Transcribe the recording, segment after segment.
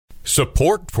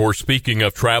Support for Speaking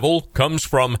of Travel comes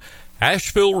from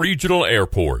Asheville Regional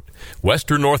Airport,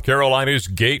 Western North Carolina's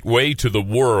gateway to the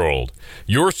world.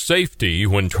 Your safety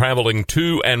when traveling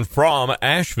to and from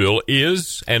Asheville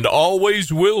is and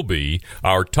always will be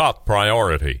our top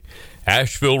priority.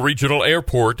 Asheville Regional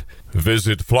Airport.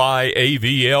 Visit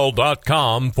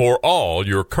flyavl.com for all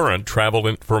your current travel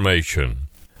information.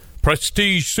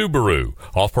 Prestige Subaru,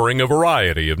 offering a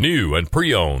variety of new and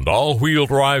pre-owned all-wheel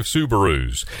drive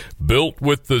Subarus. Built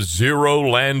with the zero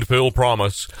landfill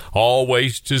promise, all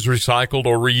waste is recycled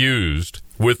or reused,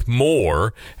 with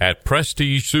more at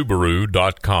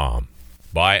prestigesubaru.com.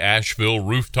 By Asheville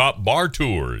Rooftop Bar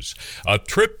Tours, a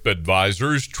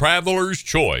TripAdvisor's Traveler's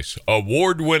Choice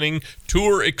award-winning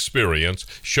tour experience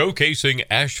showcasing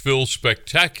Asheville's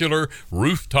spectacular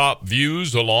rooftop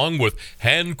views along with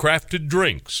handcrafted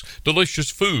drinks,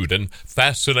 delicious food, and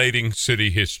fascinating city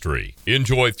history.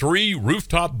 Enjoy 3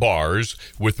 rooftop bars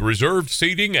with reserved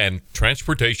seating and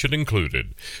transportation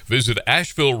included. Visit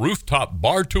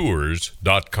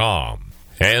AshevilleRooftopBarTours.com.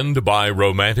 And by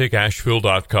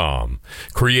RomanticAsheville.com.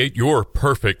 Create your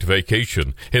perfect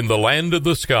vacation in the land of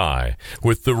the sky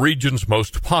with the region's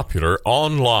most popular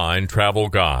online travel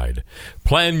guide.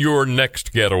 Plan your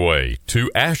next getaway to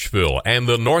Asheville and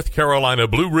the North Carolina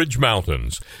Blue Ridge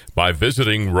Mountains by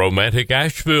visiting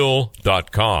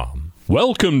RomanticAsheville.com.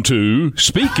 Welcome to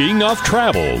Speaking of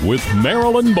Travel with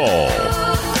Marilyn Ball.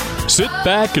 Sit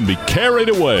back and be carried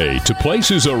away to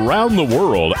places around the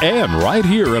world and right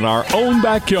here in our own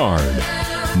backyard.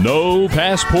 No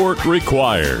passport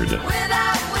required.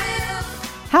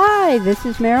 Hi, this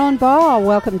is Marilyn Ball.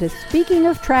 Welcome to Speaking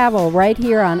of Travel right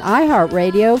here on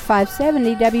iHeartRadio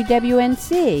 570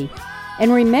 WWNC.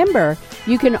 And remember,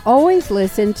 you can always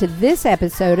listen to this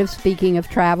episode of Speaking of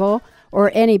Travel or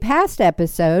any past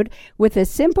episode with a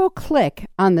simple click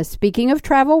on the Speaking of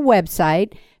Travel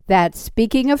website. That's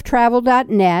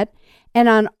speakingoftravel.net, and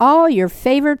on all your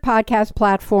favorite podcast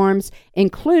platforms,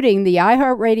 including the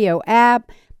iHeartRadio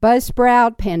app,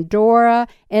 Buzzsprout, Pandora,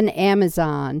 and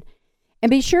Amazon. And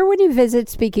be sure when you visit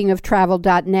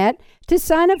speakingoftravel.net to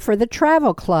sign up for the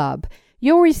Travel Club.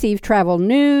 You'll receive travel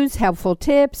news, helpful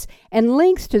tips, and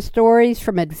links to stories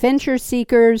from adventure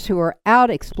seekers who are out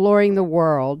exploring the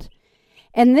world.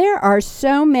 And there are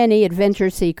so many adventure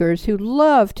seekers who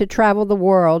love to travel the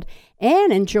world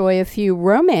and enjoy a few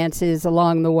romances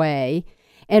along the way.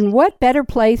 And what better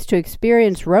place to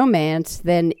experience romance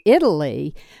than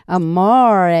Italy?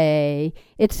 Amore.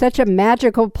 It's such a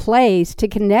magical place to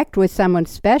connect with someone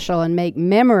special and make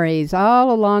memories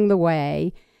all along the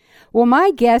way. Well,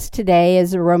 my guest today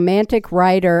is a romantic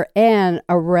writer and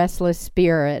a restless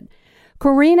spirit.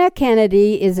 Corina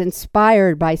Kennedy is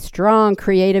inspired by strong,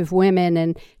 creative women,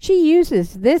 and she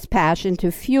uses this passion to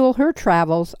fuel her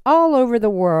travels all over the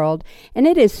world. And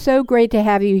it is so great to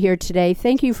have you here today.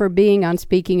 Thank you for being on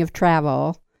Speaking of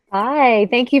Travel. Hi,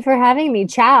 thank you for having me.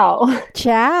 Ciao.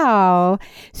 Ciao.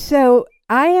 So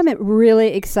I am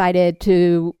really excited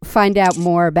to find out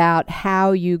more about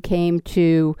how you came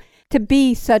to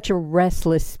be such a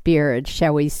restless spirit,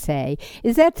 shall we say.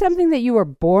 Is that something that you were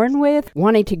born with,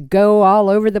 wanting to go all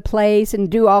over the place and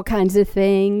do all kinds of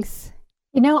things?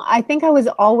 You know, I think I was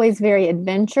always very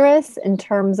adventurous in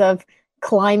terms of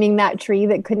climbing that tree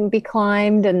that couldn't be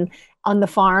climbed, and on the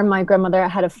farm, my grandmother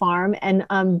had a farm, and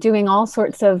doing all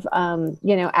sorts of,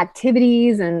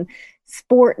 activities and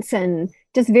sports and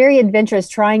just very adventurous,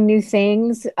 trying new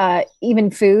things, even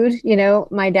food. You know,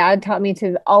 my dad taught me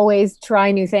to always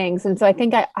try new things. And so I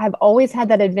think I've always had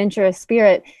that adventurous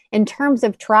spirit. In terms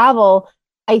of travel,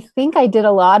 I think I did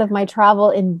a lot of my travel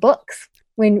in books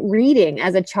when reading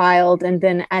as a child and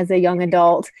then as a young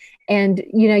adult. And,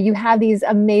 you know, you have these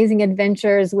amazing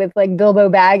adventures with like Bilbo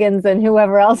Baggins and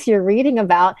whoever else you're reading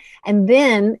about. And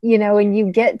then, you know, when you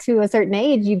get to a certain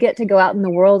age, you get to go out in the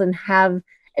world and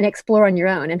explore on your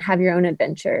own and have your own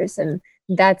adventures. And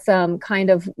that's kind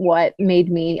of what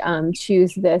made me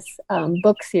choose this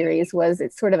book series. Was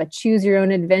it's sort of a choose your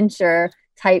own adventure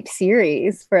type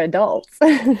series for adults.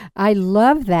 I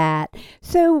love that.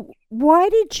 So why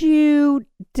did you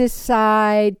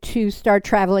decide to start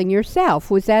traveling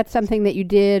yourself? Was that something that you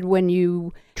did when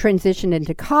you transitioned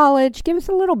into college? Give us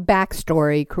a little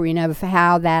backstory, Corina, of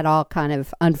how that all kind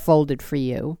of unfolded for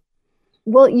you.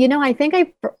 Well, you know, I think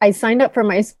I signed up for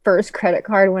my first credit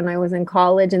card when I was in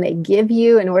college, and they give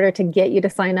you, in order to get you to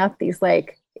sign up, these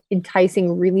like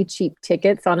enticing, really cheap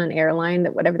tickets on an airline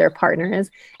that whatever their partner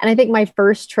is. And I think my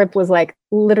first trip was like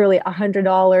literally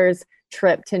 $100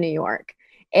 trip to New York.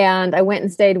 And I went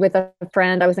and stayed with a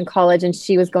friend. I was in college and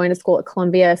she was going to school at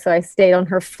Columbia. So I stayed on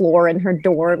her floor in her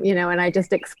dorm, you know, and I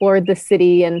just explored the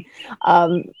city and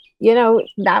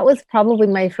that was probably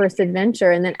my first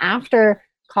adventure. And then after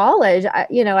college,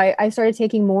 I started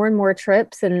taking more and more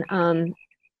trips and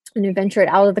adventured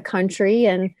out of the country,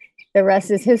 and the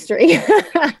rest is history.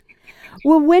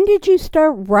 Well, when did you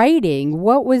start writing?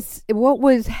 What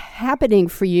was happening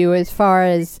for you as far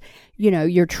as,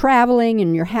 you're traveling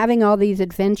and you're having all these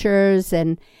adventures,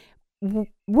 and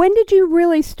when did you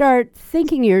really start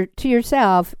thinking to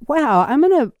yourself, wow, I'm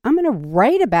going to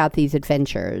write about these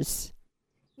adventures?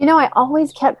 I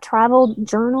always kept travel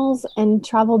journals and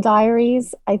travel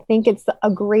diaries. I think it's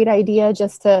a great idea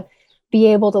just to be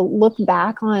able to look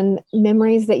back on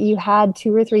memories that you had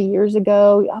 2 or 3 years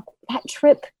ago. That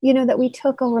trip, that we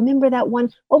took. Oh, remember that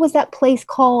one? What was that place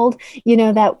called?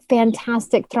 That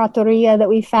fantastic trattoria that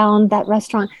we found, that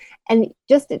restaurant. And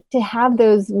just to have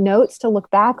those notes to look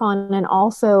back on, and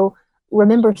also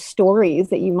remember stories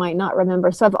that you might not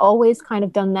remember. So I've always kind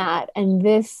of done that. And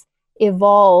this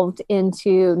evolved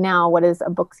into now what is a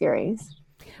book series.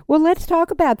 Well, let's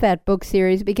talk about that book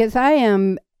series, because I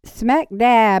am smack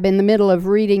dab in the middle of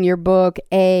reading your book,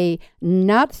 A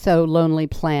Not So Lonely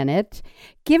Planet.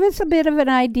 Give us a bit of an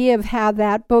idea of how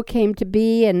that book came to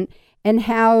be and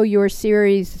how your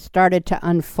series started to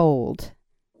unfold.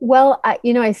 Well,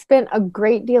 I spent a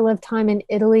great deal of time in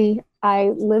Italy.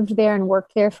 I lived there and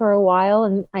worked there for a while,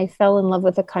 and I fell in love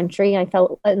with the country. I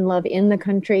fell in love in the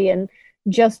country, and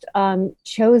just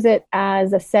chose it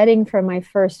as a setting for my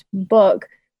first book,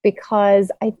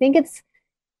 because I think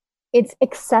it's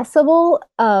accessible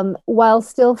while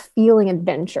still feeling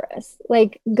adventurous.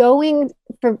 Like going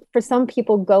for some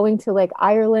people, going to like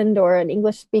Ireland or an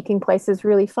English speaking place is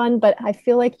really fun, but I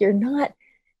feel like you're not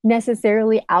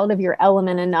necessarily out of your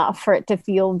element enough for it to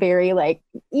feel very like,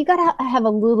 you got to have a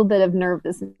little bit of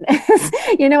nervousness.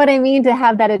 You know what I mean? To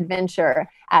have that adventure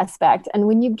aspect. And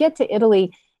when you get to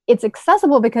Italy, it's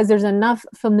accessible because there's enough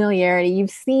familiarity.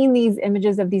 You've seen these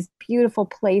images of these beautiful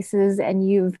places, and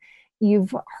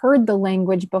you've heard the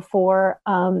language before,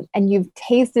 and you've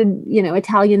tasted,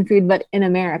 Italian food, but in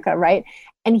America, right?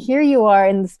 And here you are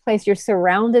in this place, you're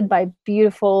surrounded by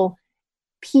beautiful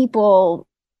people,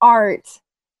 art,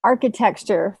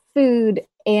 architecture, food,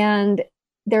 and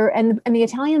the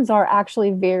Italians are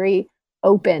actually very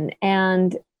open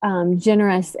and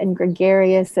generous and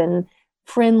gregarious and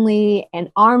friendly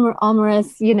and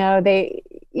amorous.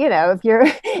 If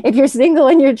you're single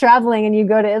and you're traveling and you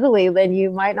go to Italy, then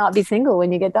you might not be single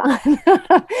when you get done.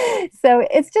 So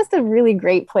it's just a really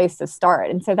great place to start.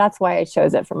 And so that's why I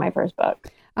chose it for my first book.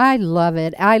 I love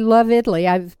it. I love Italy.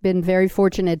 I've been very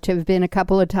fortunate to have been a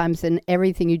couple of times, and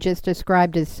everything you just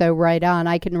described is so right on.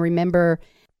 I can remember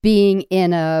being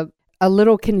in a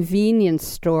little convenience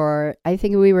store. I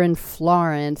think we were in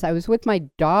Florence. I was with my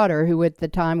daughter, who at the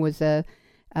time was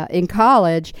in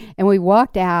college, and we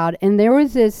walked out, and there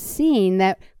was this scene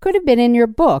that could have been in your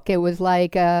book. It was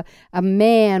like a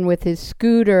man with his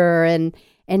scooter, and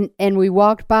we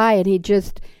walked by, and he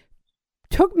just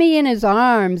took me in his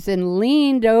arms and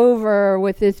leaned over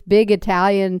with this big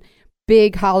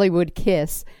Hollywood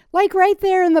kiss, like right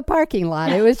there in the parking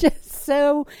lot. It was just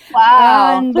so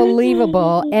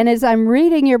unbelievable. And as I'm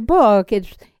reading your book,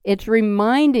 it's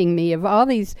reminding me of all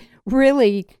these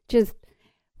really just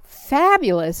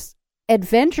fabulous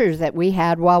adventures that we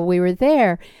had while we were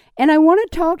there. And I want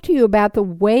to talk to you about the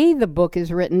way the book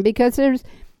is written, because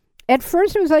at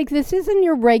first it was like, this isn't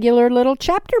your regular little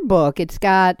chapter book. It's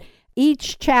got,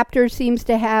 each chapter seems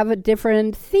to have a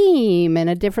different theme and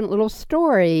a different little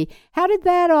story. How did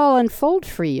that all unfold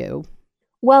for you?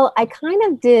 Well, I kind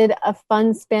of did a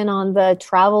fun spin on the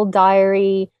travel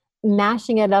diary,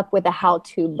 mashing it up with a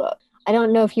how-to book. I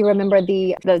don't know if you remember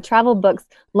the travel books,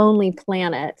 Lonely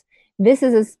Planet. This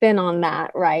is a spin on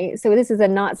that, right? So this is a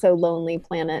not so lonely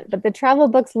planet. But the travel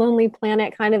books, Lonely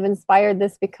Planet, kind of inspired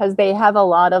this because they have a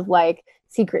lot of like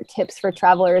secret tips for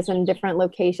travelers in different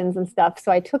locations and stuff.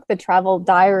 So I took the travel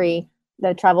diary,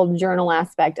 the travel journal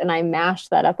aspect, and I mashed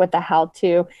that up with the how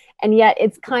to. And yet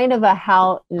it's kind of a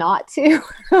how not to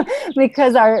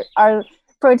because our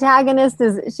protagonist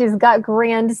she's got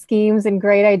grand schemes and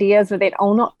great ideas, but they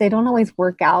don't always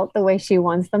work out the way she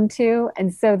wants them to.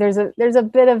 And so there's a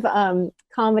bit of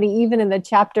comedy even in the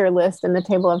chapter list in the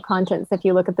table of contents. If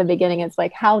you look at the beginning, it's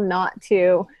like how not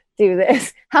to do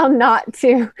this, how not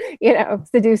to,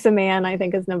 seduce a man, I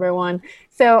think is number one.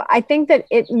 So I think that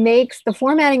it makes the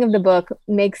formatting of the book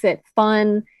makes it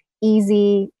fun,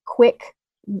 easy, quick,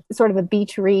 sort of a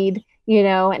beach read,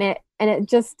 and it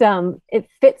just it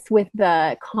fits with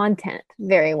the content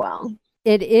very well.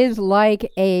 It is like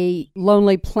a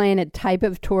Lonely Planet type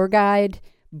of tour guide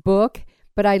book,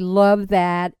 but I love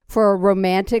that for a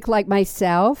romantic like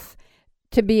myself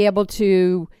to be able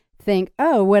to think,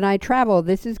 oh, when I travel,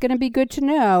 this is going to be good to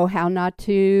know how not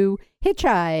to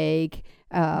hitchhike,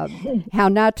 how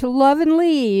not to love and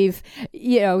leave,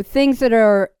 things that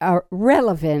are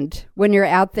relevant when you're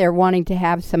out there wanting to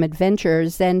have some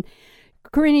adventures. And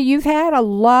Karina, you've had a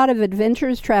lot of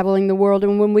adventures traveling the world.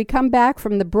 And when we come back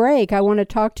from the break, I want to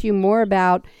talk to you more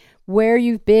about where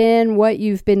you've been, what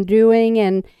you've been doing,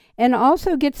 and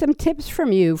also get some tips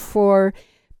from you for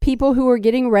people who are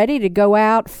getting ready to go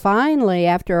out finally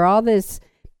after all this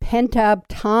pent-up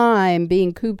time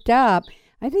being cooped up.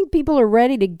 I think people are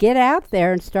ready to get out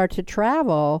there and start to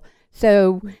travel.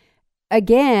 So,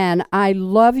 again, I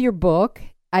love your book.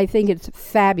 I think it's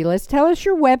fabulous. Tell us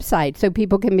your website so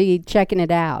people can be checking it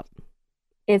out.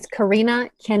 It's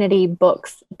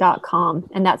KarinaKennedyBooks.com,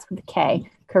 and that's with a K.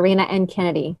 Karina and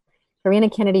Kennedy.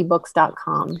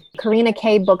 KarinaKennedyBooks.com. Karina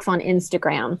K Books on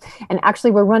Instagram. And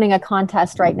actually, we're running a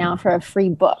contest right now for a free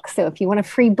book. So if you want a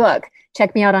free book,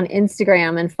 check me out on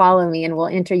Instagram and follow me, and we'll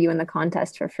enter you in the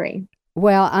contest for free.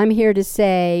 Well, I'm here to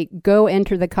say go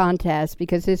enter the contest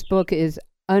because this book is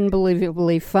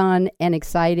unbelievably fun and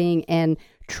exciting and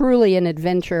truly an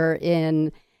adventure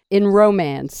in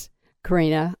romance.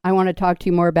 Karina, I want to talk to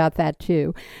you more about that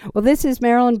too. Well, this is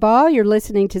Marilyn Ball. You're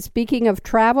listening to Speaking of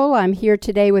Travel. I'm here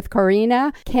today with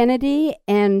Karina Kennedy,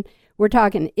 and we're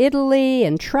talking Italy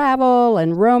and travel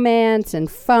and romance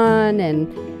and fun.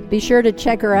 And be sure to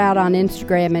check her out on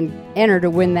Instagram and enter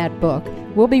to win that book.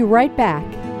 We'll be right back.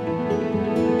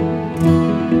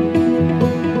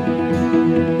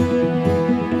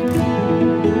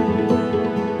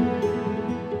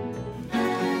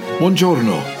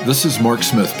 Buongiorno, this is Mark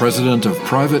Smith, president of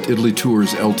Private Italy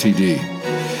Tours Ltd.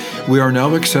 We are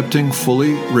now accepting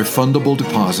fully refundable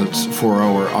deposits for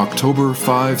our October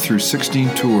 5 through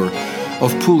 16 tour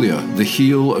of Puglia, the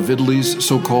heel of Italy's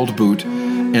so-called boot,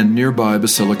 and nearby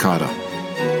Basilicata.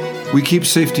 We keep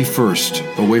safety first,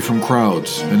 away from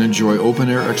crowds, and enjoy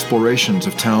open-air explorations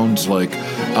of towns like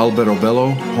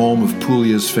Alberobello, home of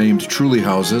Puglia's famed Trulli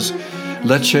houses,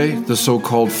 Lecce, the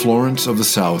so-called Florence of the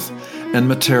South, and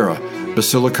Matera,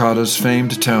 Basilicata's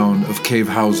famed town of cave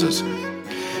houses.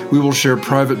 We will share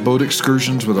private boat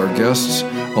excursions with our guests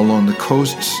along the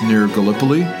coasts near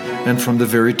Gallipoli and from the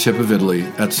very tip of Italy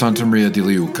at Santa Maria di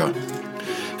Leuca.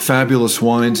 Fabulous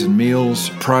wines and meals,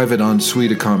 private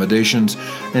en-suite accommodations,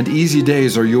 and easy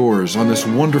days are yours on this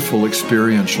wonderful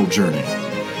experiential journey.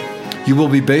 You will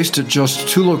be based at just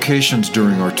 2 locations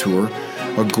during our tour,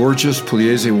 a gorgeous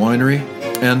Pugliese winery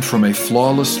and from a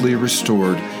flawlessly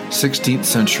restored 16th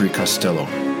century castello.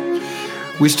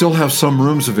 We still have some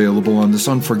rooms available on this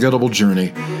unforgettable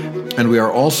journey, and we are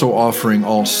also offering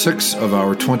all 6 of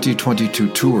our 2022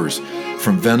 tours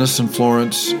from Venice and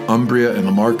Florence, Umbria and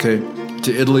the Marche,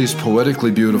 to Italy's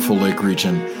poetically beautiful lake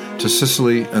region, to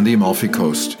Sicily and the Amalfi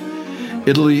Coast.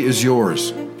 Italy is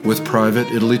yours with Private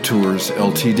Italy Tours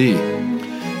Ltd.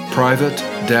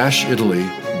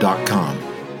 private-italy.com.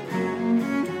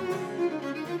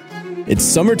 It's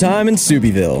summertime in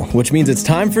Soupyville, which means it's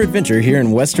time for adventure here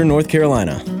in western North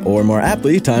Carolina. Or more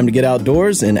aptly, time to get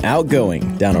outdoors and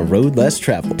outgoing, down a road less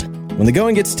traveled. When the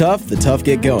going gets tough, the tough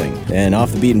get going. And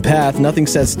off the beaten path, nothing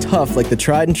says tough like the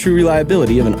tried and true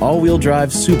reliability of an all-wheel drive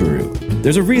Subaru.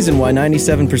 There's a reason why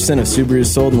 97% of Subarus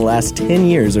sold in the last 10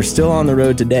 years are still on the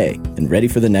road today and ready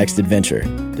for the next adventure.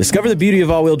 Discover the beauty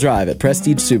of all-wheel drive at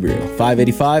Prestige Subaru,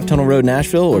 585 Tunnel Road,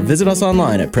 Nashville, or visit us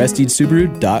online at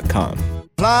PrestigeSubaru.com.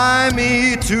 Fly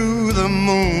me to the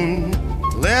moon,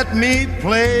 let me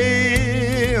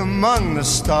play among the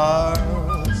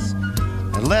stars,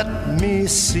 and let me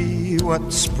see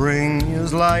what spring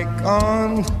is like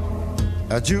on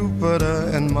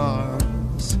Jupiter and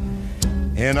Mars.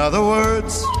 In other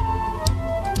words...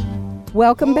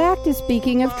 Welcome back to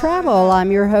Speaking of Travel.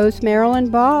 I'm your host,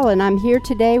 Marilyn Ball, and I'm here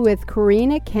today with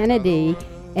Karina Kennedy,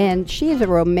 and she is a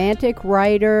romantic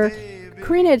writer.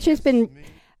 Karina, it's just been...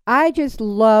 I just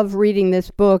love reading this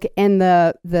book, and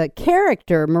the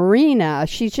character, Marina,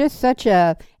 she's just such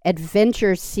a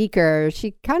adventure seeker.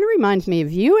 She kind of reminds me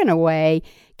of you in a way.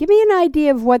 Give me an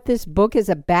idea of what this book is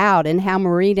about and how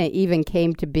Marina even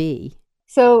came to be.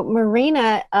 So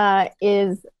Marina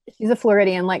she's a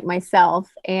Floridian like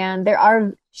myself, and there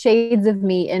are shades of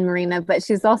me in Marina, but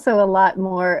she's also a lot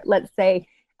more, let's say,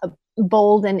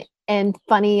 bold and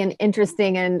funny and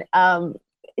interesting, and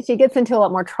she gets into a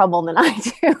lot more trouble than I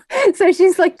do. So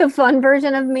she's like the fun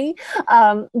version of me.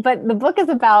 But the book is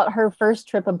about her first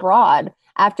trip abroad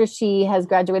after she has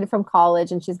graduated from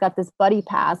college, and she's got this buddy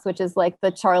pass, which is like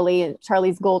the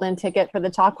Charlie's golden ticket for the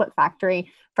chocolate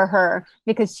factory for her,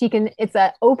 because it's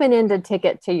an open-ended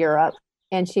ticket to Europe.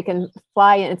 and she can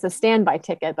fly in. It's a standby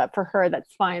ticket, but for her,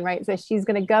 that's fine, right? So she's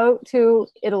going to go to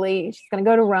Italy, she's going to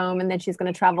go to Rome, and then she's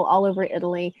going to travel all over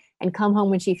Italy and come home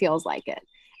when she feels like it.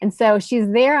 And so she's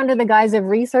there under the guise of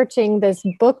researching this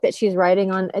book that she's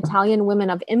writing on Italian women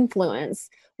of influence,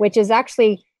 which is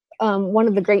actually one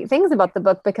of the great things about the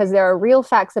book, because there are real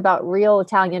facts about real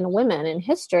Italian women in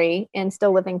history and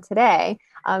still living today.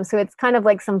 So it's kind of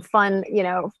like some fun,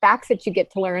 facts that you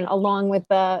get to learn along with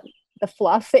the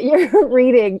fluff that you're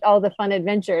reading, all the fun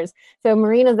adventures. So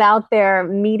Marina's out there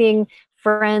meeting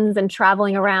friends and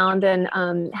traveling around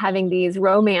and having these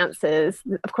romances.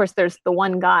 Of course, there's the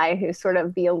one guy who's sort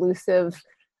of the elusive,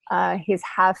 he's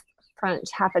half French,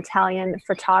 half Italian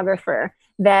photographer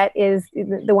that is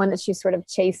the one that she's sort of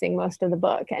chasing most of the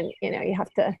book. And, you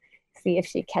have to see if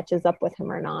she catches up with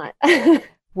him or not.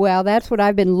 Well, that's what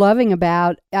I've been loving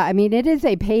about. I mean, it is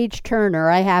a page turner,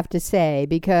 I have to say,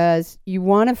 because you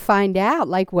want to find out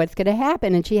like what's going to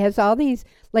happen. And she has all these,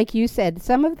 like you said,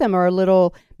 some of them are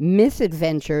little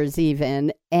misadventures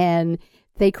even, and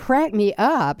they crack me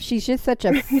up. She's just such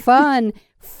a fun,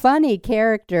 funny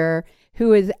character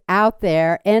who is out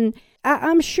there. And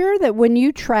I'm sure that when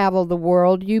you travel the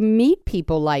world, you meet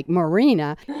people like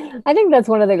Marina. I think that's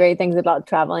one of the great things about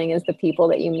traveling is the people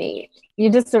that you meet.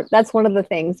 That's one of the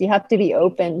things. You have to be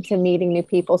open to meeting new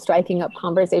people, striking up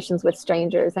conversations with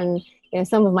strangers. And,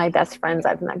 some of my best friends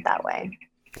I've met that way.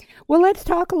 Well, let's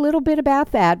talk a little bit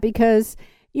about that because,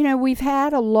 we've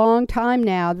had a long time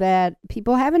now that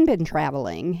people haven't been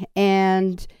traveling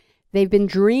and they've been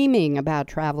dreaming about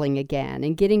traveling again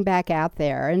and getting back out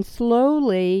there. And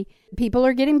slowly people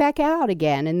are getting back out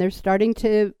again and they're starting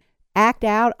to act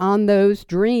out on those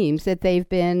dreams that they've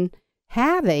been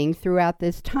having throughout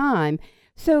this time.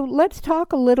 So let's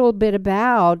talk a little bit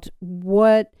about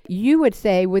what you would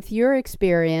say with your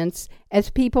experience as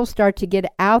people start to get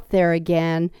out there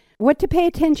again, what to pay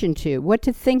attention to, what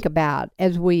to think about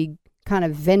as we kind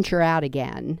of venture out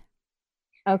again.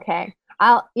 Okay.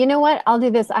 I'll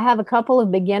do this. I have a couple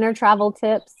of beginner travel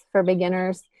tips for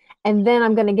beginners, and then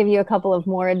I'm going to give you a couple of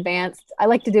more advanced. I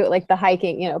like to do it like the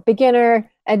hiking,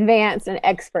 beginner, advanced, and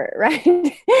expert,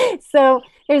 right? So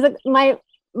here's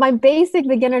my basic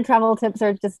beginner travel tips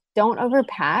are just don't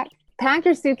overpack. Pack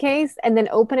your suitcase and then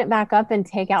open it back up and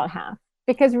take out half,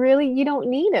 because really you don't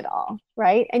need it all,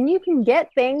 right? And you can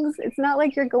get things. It's not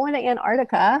like you're going to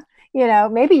Antarctica.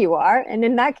 Maybe you are. And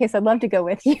in that case, I'd love to go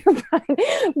with you.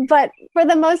 But for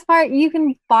the most part, you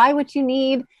can buy what you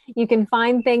need. You can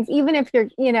find things, even if you're,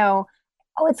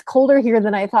 it's colder here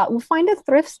than I thought. Well, find a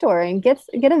thrift store and get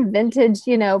a vintage,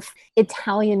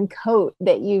 Italian coat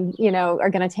that you are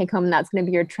going to take home. And that's going to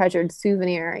be your treasured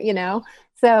souvenir,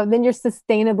 So then you're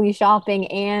sustainably shopping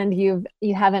and you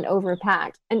haven't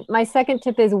overpacked. And my second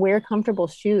tip is wear comfortable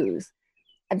shoes.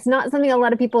 It's not something a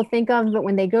lot of people think of, but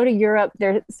when they go to Europe,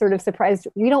 they're sort of surprised.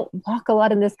 We don't walk a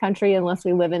lot in this country unless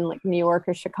we live in like New York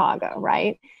or Chicago,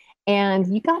 right?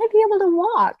 And you got to be able to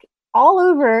walk all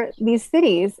over these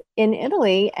cities in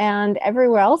Italy and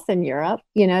everywhere else in Europe.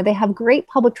 They have great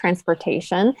public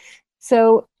transportation.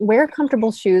 So wear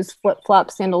comfortable shoes,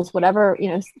 flip-flops, sandals, whatever,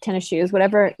 tennis shoes,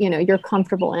 whatever, you're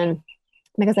comfortable in.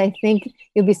 Because I think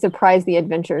you'll be surprised the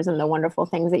adventures and the wonderful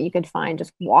things that you could find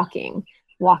just walking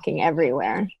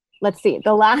everywhere. Let's see.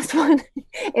 The last one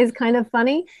is kind of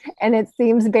funny and it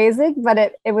seems basic,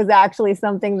 but it was actually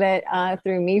something that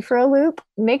threw me for a loop.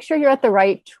 Make sure you're at the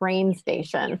right train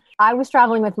station. I was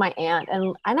traveling with my aunt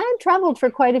and I traveled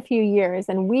for quite a few years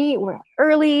and we were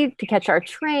early to catch our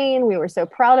train. We were so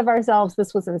proud of ourselves.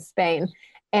 This was in Spain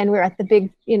and we were at the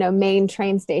big, main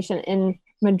train station in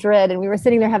Madrid, and we were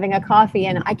sitting there having a coffee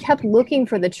and I kept looking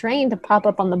for the train to pop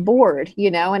up on the board,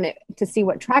 and to see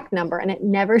what track number, and it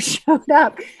never showed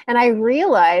up. And I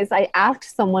realized I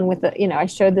asked someone I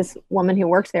showed this woman who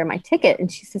worked there my ticket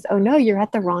and she says, "Oh no, you're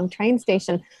at the wrong train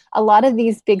station." A lot of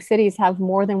these big cities have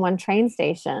more than one train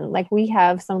station. Like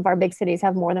some of our big cities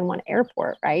have more than one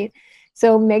airport, right?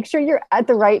 So make sure you're at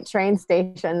the right train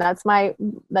station. That's my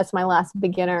last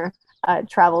beginner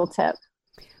travel tip.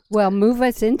 Well, move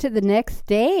us into the next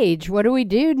stage. What do we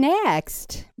do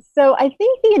next? So I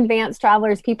think the advanced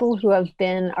travelers, people who have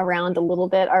been around a little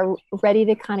bit, are ready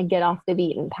to kind of get off the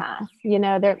beaten path.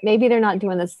 Maybe they're not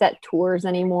doing the set tours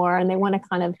anymore and they want to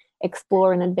kind of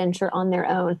explore an adventure on their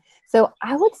own. So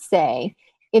I would say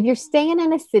if you're staying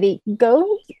in a city,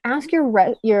 go ask your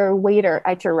waiter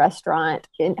at your restaurant,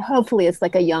 and hopefully it's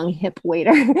like a young, hip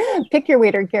waiter. Pick your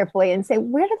waiter carefully and say,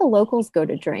 where do the locals go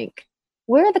to drink?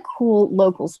 Where are the cool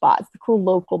local spots, the cool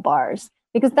local bars?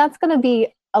 Because that's going to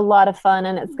be a lot of fun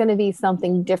and it's going to be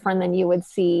something different than you would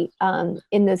see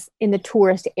in the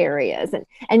tourist areas.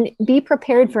 And be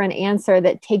prepared for an answer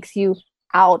that takes you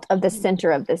out of the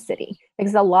center of the city,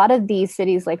 because a lot of these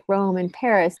cities like Rome and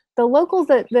Paris, the locals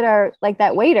that are like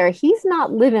that waiter, he's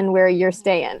not living where you're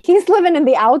staying. He's living in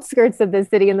the outskirts of the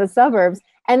city, in the suburbs.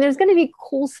 And there's going to be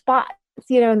cool spots,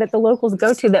 that the locals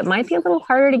go to that might be a little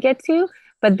harder to get to,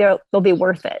 but they'll be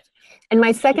worth it. And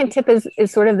my second tip is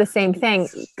sort of the same thing.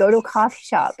 Go to a coffee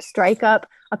shop, strike up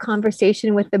a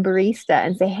conversation with the barista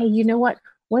and say, hey, you know what?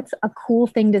 What's a cool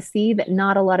thing to see that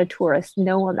not a lot of tourists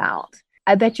know about?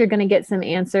 I bet you're going to get some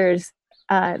answers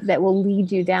that will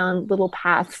lead you down little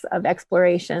paths of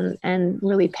exploration and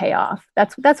really pay off.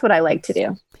 That's what I like to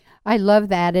do. I love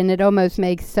that. And it almost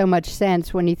makes so much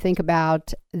sense when you think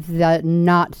about the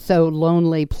not so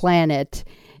lonely planet.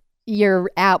 You're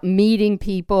out meeting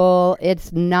people.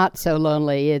 It's not so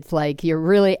lonely. It's like you're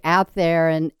really out there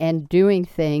and doing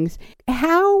things.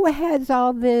 How has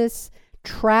all this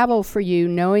travel for you,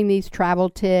 knowing these travel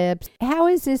tips, how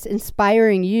is this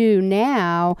inspiring you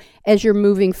now as you're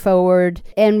moving forward,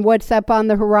 and what's up on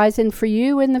the horizon for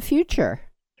you in the future?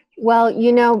 Well,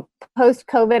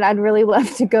 post-COVID, I'd really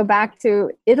love to go back to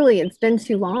Italy. It's been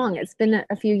too long. It's been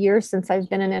a few years since I've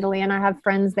been in Italy, and I have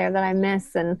friends there that I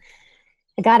miss, and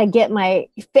I got to get my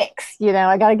fix,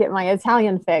 I got to get my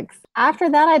Italian fix. After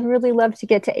that, I'd really love to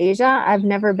get to Asia. I've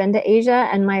never been to Asia,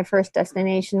 and my first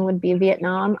destination would be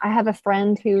Vietnam. I have a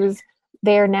friend who's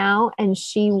there now, and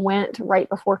she went right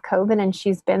before COVID, and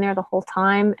she's been there the whole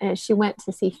time. And she went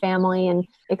to see family and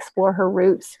explore her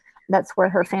roots. That's where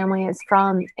her family is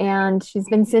from. And she's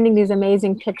been sending these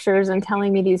amazing pictures and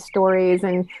telling me these stories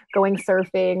and going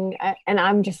surfing. And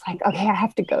I'm just like, okay, I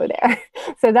have to go there.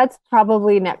 So that's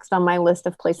probably next on my list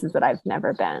of places that I've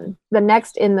never been. The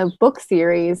next in the book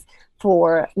series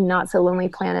for Not So Lonely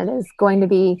Planet is going to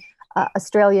be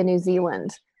Australia, New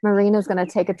Zealand. Marina's going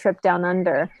to take a trip down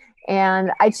under.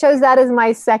 And I chose that as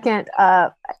my second,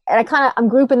 and I'm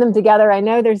grouping them together. I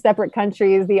know they're separate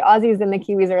countries. The Aussies and the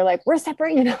Kiwis are like, we're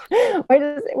separate,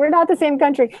 we're not the same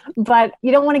country. But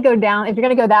you don't want to go down. If you're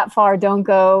going to go that far, don't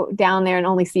go down there and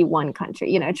only see one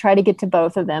country, try to get to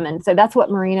both of them. And so that's what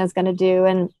Marina's going to do.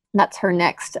 And that's her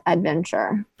next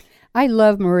adventure. I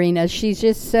love Marina. She's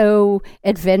just so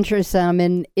adventuresome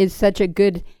and is such a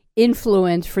good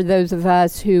influence for those of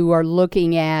us who are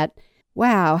looking at,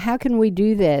 wow, how can we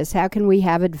do this? How can we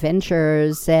have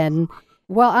adventures? And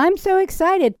well, I'm so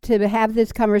excited to have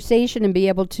this conversation and be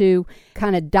able to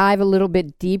kind of dive a little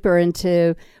bit deeper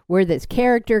into where this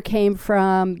character came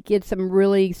from, get some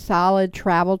really solid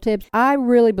travel tips. I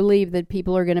really believe that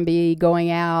people are going to be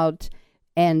going out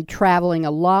and traveling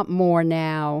a lot more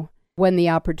now when the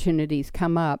opportunities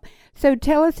come up. So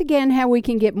tell us again how we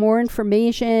can get more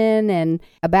information and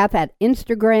about that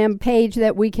Instagram page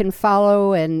that we can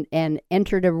follow and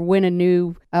enter to win a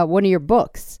new one of your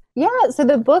books. Yeah, so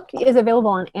the book is available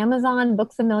on Amazon,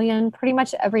 Books A Million, pretty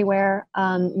much everywhere.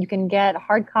 You can get a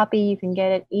hard copy, you can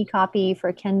get an e-copy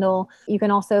for Kindle. You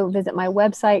can also visit my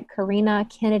website,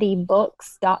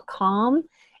 KarinaKennedyBooks.com.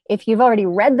 If you've already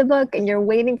read the book and you're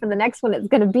waiting for the next one, it's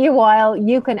going to be a while.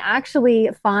 You can actually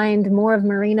find more of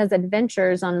Marina's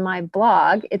adventures on my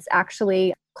blog. It's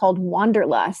actually called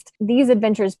Wanderlust. These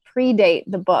adventures predate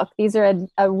the book. These are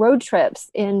road trips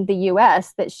in the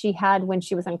US that she had when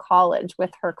she was in college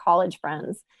with her college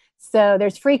friends. So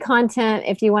there's free content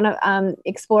if you want to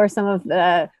explore some of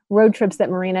the road trips that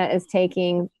Marina is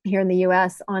taking here in the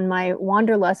US on my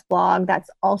Wanderlust blog. That's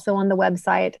also on the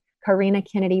website,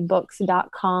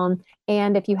 KarinaKennedyBooks.com.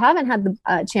 And if you haven't had the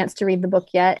chance to read the book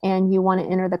yet and you want to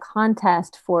enter the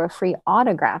contest for a free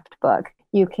autographed book,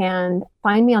 you can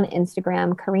find me on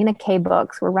Instagram, Karina K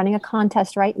Books. We're running a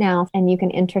contest right now, and you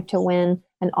can enter to win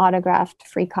an autographed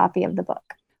free copy of the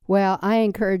book. Well, I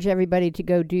encourage everybody to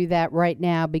go do that right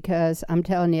now because I'm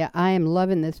telling you, I am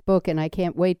loving this book and I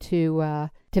can't wait to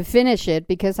finish it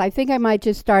because I think I might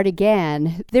just start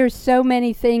again. There's so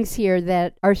many things here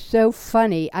that are so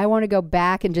funny. I want to go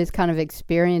back and just kind of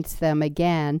experience them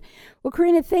again. Well,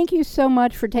 Karina, thank you so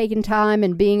much for taking time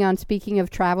and being on Speaking of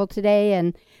Travel today.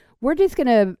 And we're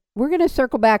going to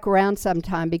circle back around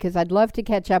sometime because I'd love to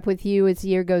catch up with you as the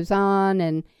year goes on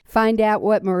and find out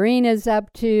what Marina's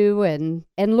up to and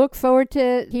look forward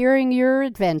to hearing your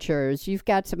adventures. You've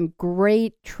got some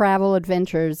great travel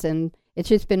adventures and it's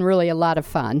just been really a lot of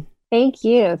fun. Thank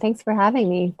you. Thanks for having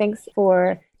me. Thanks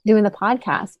for doing the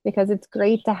podcast because it's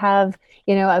great to have,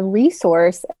 a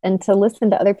resource and to listen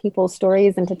to other people's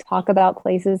stories and to talk about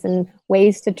places and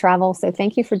ways to travel. So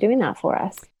thank you for doing that for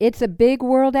us. It's a big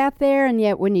world out there, and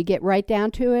yet when you get right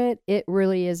down to it, it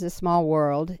really is a small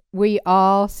world. We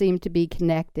all seem to be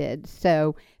connected.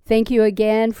 So thank you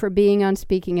again for being on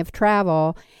Speaking of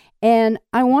Travel. And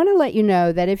I want to let you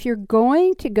know that if you're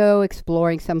going to go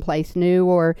exploring someplace new,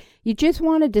 or you just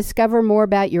want to discover more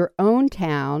about your own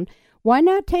town, why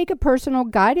not take a personal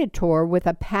guided tour with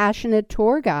a passionate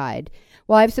tour guide?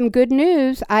 Well, I have some good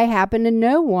news. I happen to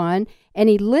know one, and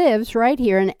he lives right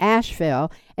here in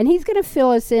Asheville, and he's going to fill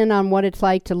us in on what it's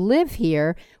like to live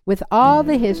here with all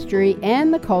the history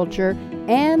and the culture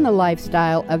and the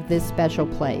lifestyle of this special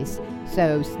place.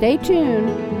 So stay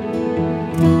tuned.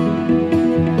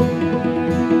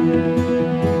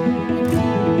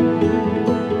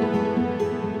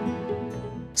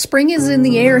 Spring is in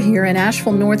the air here in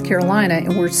Asheville, North Carolina,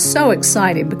 and we're so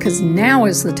excited because now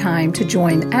is the time to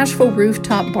join Asheville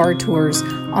Rooftop Bar Tours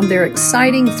on their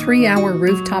exciting 3-hour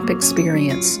rooftop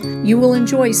experience. You will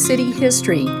enjoy city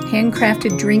history,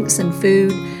 handcrafted drinks and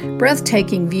food,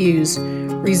 breathtaking views,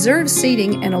 reserved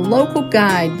seating, and a local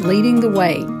guide leading the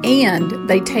way, and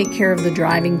they take care of the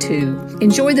driving too.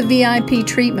 Enjoy the VIP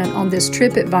treatment on this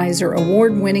TripAdvisor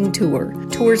award-winning tour.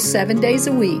 Tours 7 days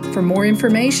a week. For more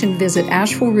information, visit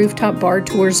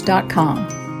AshevilleRooftopBarTours.com.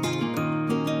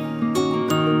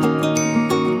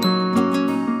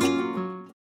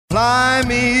 Fly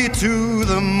me to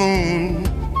the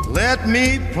moon, let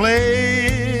me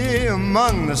play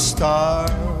among the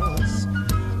stars,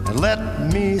 and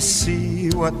let me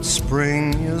see what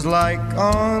spring is like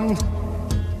on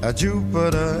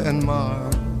Jupiter and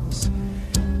Mars.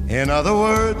 In other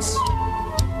words,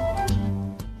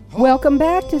 welcome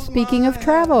back to Speaking of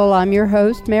Travel. I'm your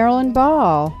host, Marilyn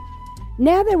Ball.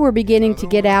 Now that we're beginning to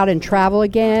get out and travel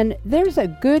again, there's a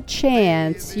good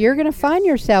chance you're going to find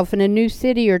yourself in a new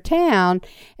city or town,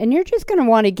 and you're just going to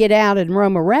want to get out and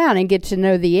roam around and get to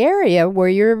know the area where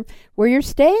you're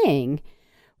staying.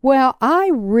 Well,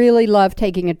 I really love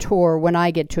taking a tour when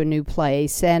I get to a new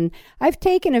place, and I've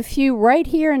taken a few right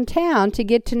here in town to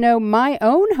get to know my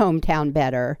own hometown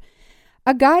better.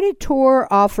 A guided tour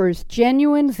offers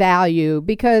genuine value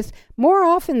because more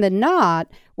often than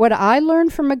not, what I learn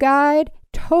from a guide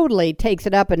totally takes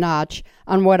it up a notch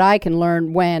on what I can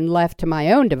learn when left to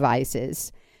my own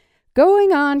devices.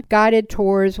 Going on guided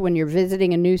tours when you're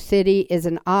visiting a new city is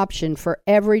an option for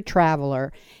every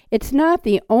traveler. It's not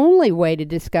the only way to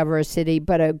discover a city,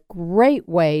 but a great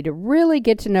way to really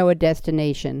get to know a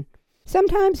destination.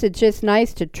 Sometimes it's just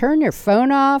nice to turn your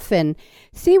phone off and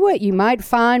see what you might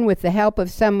find with the help of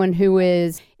someone who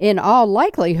is, in all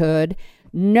likelihood,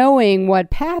 knowing what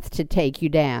path to take you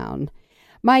down.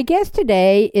 My guest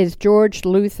today is George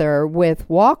Luther with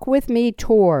Walk With Me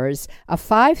Tours, a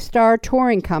 5-star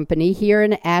touring company here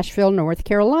in Asheville, North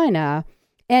Carolina.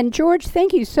 And George,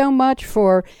 thank you so much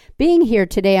for being here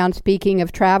today on Speaking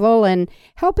of Travel and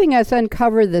helping us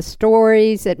uncover the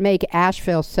stories that make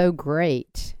Asheville so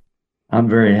great. I'm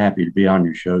very happy to be on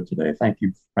your show today. Thank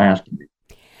you for asking me.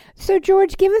 So,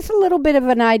 George, give us a little bit of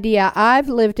an idea. I've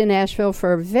lived in Asheville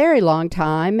for a very long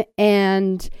time,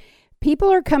 and people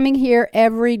are coming here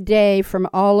every day from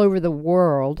all over the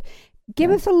world.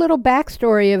 Give us a little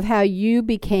backstory of how you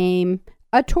became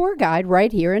a tour guide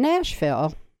right here in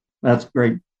Asheville. That's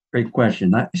a great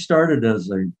question. I started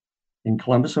in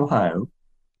Columbus, Ohio.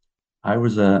 I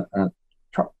was a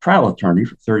travel attorney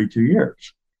for 32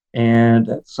 years. And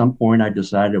at some point I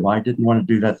decided, I didn't want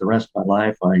to do that the rest of my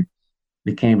life. I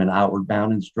became an outward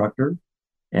bound instructor.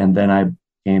 And then I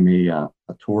became a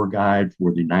tour guide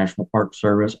for the National Park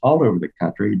Service all over the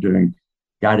country, doing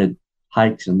guided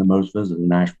hikes in the most visited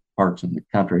national parks in the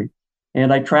country.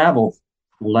 And I traveled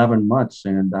for 11 months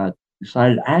and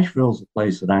decided Asheville is a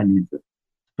place that I need to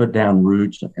put down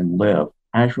roots and live.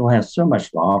 Asheville has so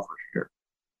much to offer here.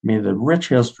 I mean, the rich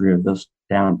history of this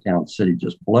downtown city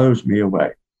just blows me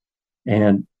away.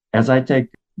 And as I take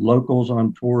locals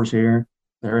on tours here,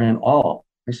 they're in awe.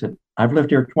 I said, I've lived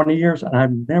here 20 years and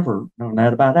I've never known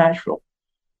that about Asheville.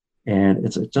 And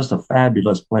it's just a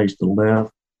fabulous place to live.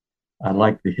 I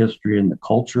like the history and the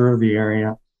culture of the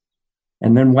area.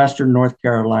 And then Western North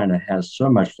Carolina has so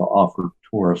much to offer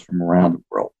tourists from around the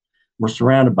world. We're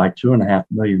surrounded by 2.5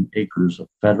 million acres of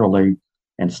federally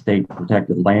and state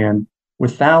protected land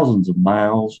with thousands of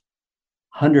miles,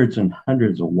 hundreds and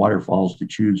hundreds of waterfalls to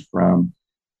choose from.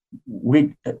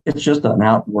 It's just an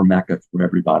outdoor mecca for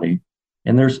everybody.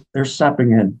 And there's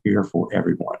something in here for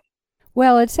everyone.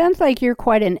 Well, it sounds like you're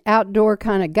quite an outdoor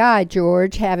kind of guy,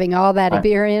 George, having all that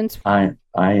experience. I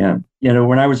am. You know,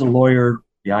 when I was a lawyer,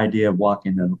 the idea of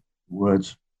walking in the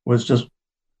woods was just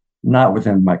not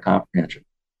within my comprehension.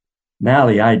 Now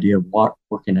the idea of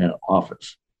working in an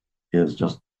office is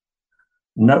just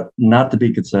not to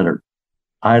be considered.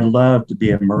 I love to be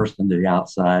immersed into the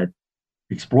outside,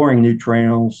 exploring new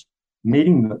trails,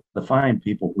 meeting the fine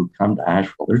people who come to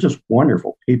Asheville. They're just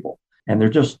wonderful people, and they're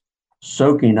just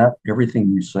soaking up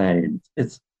everything you say.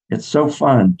 It's so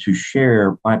fun to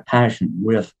share my passion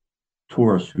with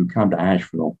tourists who come to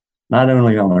Asheville, not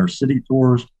only on our city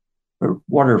tours, but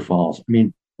waterfalls. I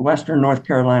mean, Western North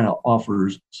Carolina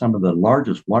offers some of the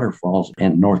largest waterfalls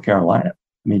in North Carolina.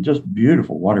 I mean, just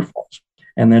beautiful waterfalls.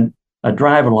 And then a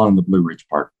drive along the Blue Ridge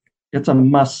Park. It's a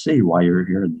must see while you're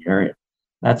here in the area.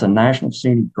 That's a National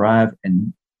Scenic Drive,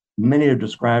 and many have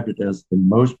described it as the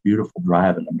most beautiful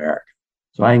drive in America.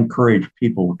 So I encourage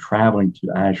people traveling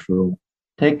to Asheville,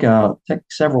 take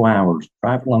several hours,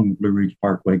 drive along the Blue Ridge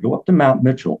Parkway, go up to Mount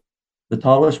Mitchell, the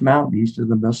tallest mountain east of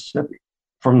the Mississippi.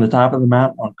 From the top of the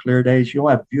mountain on clear days, you'll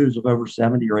have views of over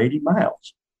 70 or 80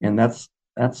 miles. And that's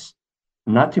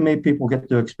not too many people get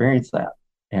to experience that.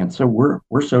 And so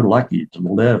we're so lucky to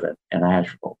live in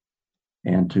Asheville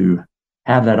and to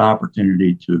have that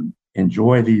opportunity to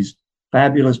enjoy these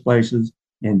fabulous places,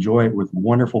 enjoy it with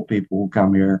wonderful people who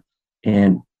come here.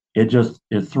 And it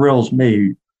thrills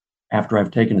me after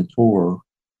I've taken a tour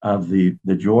of the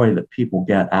joy that people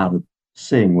get out of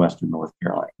seeing Western North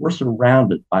Carolina. We're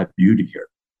surrounded by beauty here.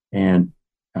 And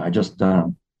I just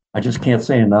can't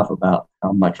say enough about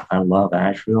how much I love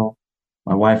Asheville.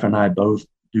 My wife and I both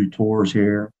do tours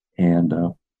here, and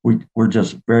we're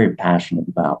just very passionate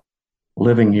about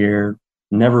living here.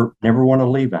 Never want to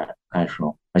leave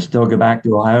Asheville. I still go back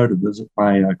to Ohio to visit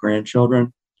my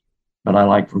grandchildren, but I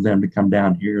like for them to come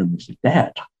down here and they say,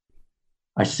 "Dad,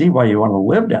 I see why you want to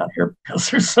live down here because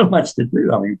there's so much to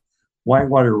do." I mean,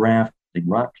 whitewater rafting,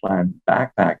 rock climbing,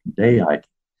 backpacking, day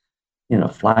hiking,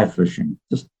 fly fishing,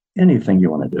 just anything you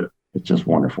want to do. It's just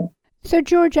wonderful. So,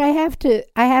 George, I have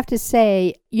to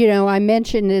say, I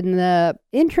mentioned in the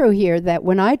intro here that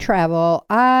when I travel,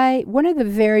 one of the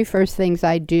very first things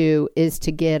I do is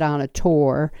to get on a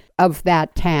tour of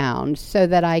that town so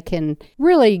that I can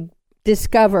really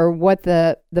discover what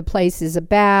the place is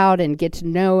about and get to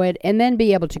know it, and then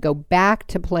be able to go back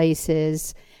to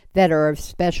places that are of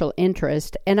special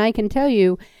interest. And I can tell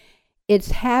you,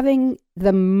 it's having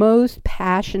the most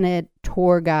passionate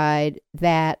tour guide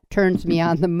that turns me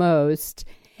on the most.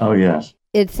 Oh, yes.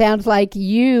 It sounds like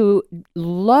you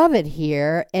love it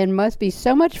here and must be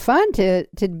so much fun to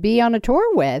be on a tour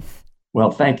with.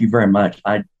 Well, thank you very much.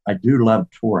 I do love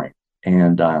touring.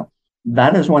 And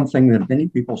that is one thing that many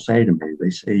people say to me. They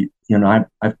say,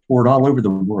 I've toured all over the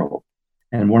world.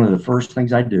 And one of the first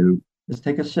things I do is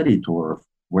take a city tour of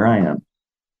where I am.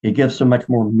 It gives so much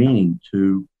more meaning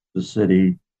to the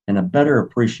city and a better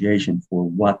appreciation for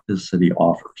what this city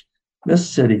offers. This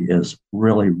city is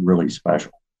really, really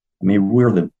special. I mean,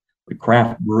 we're the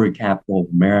craft brewery capital of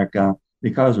America.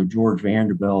 Because of George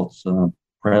Vanderbilt's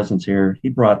presence here, he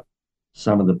brought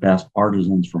some of the best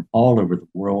artisans from all over the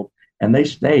world, and they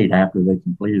stayed after they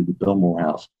completed the Biltmore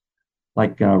House,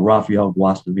 like Raphael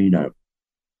Guastavino.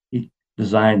 He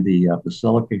designed the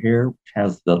Basilica here, which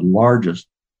has the largest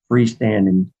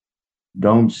freestanding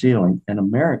dome ceiling in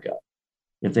America.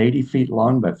 It's 80 feet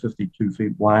long by 52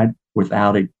 feet wide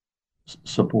without a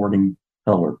supporting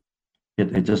pillar.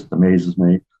 It just amazes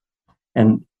me.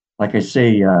 And like I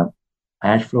say,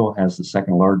 Asheville has the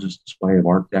second largest display of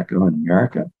Art Deco in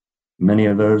America. Many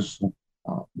of those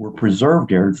were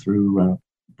preserved here through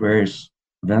various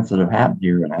events that have happened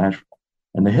here in Asheville.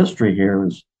 And the history here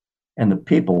and the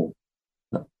people,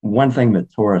 one thing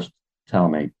that tourists tell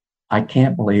me, I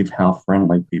can't believe how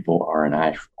friendly people are in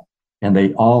Asheville. And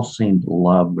they all seem to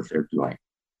love what they're doing. I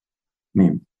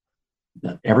mean,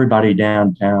 everybody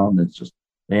downtown,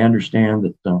 they understand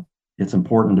that it's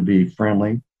important to be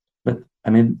friendly. But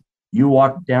I mean, you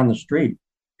walk down the street,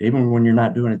 even when you're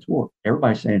not doing a tour,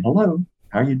 everybody's saying, "Hello,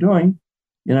 how are you doing?"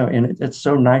 And it's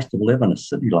so nice to live in a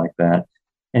city like that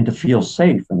and to feel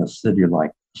safe in a city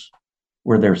like this,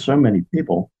 where there's so many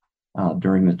people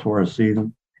during the tourist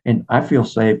season. And I feel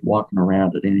safe walking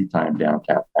around at any time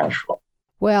downtown Asheville.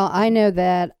 Well, I know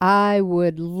that I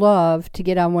would love to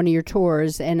get on one of your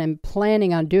tours, and I'm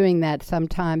planning on doing that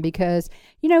sometime because,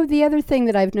 the other thing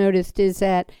that I've noticed is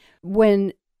that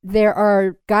when there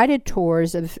are guided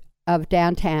tours of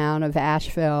downtown, of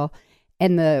Asheville,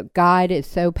 and the guide is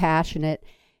so passionate,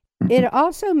 it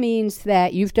also means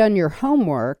that you've done your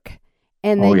homework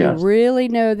and that you really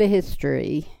know the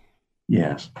history.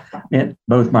 Yes. And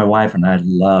both my wife and I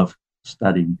love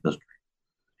studying history.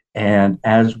 And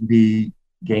as we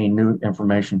gain new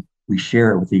information, we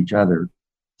share it with each other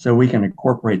so we can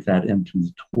incorporate that into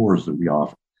the tours that we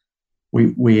offer.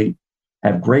 We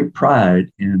have great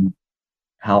pride in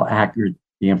how accurate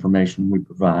the information we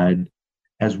provide,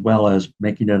 as well as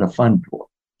making it a fun tour,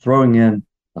 throwing in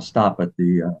a stop at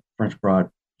the French Broad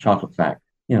Chocolate Factory,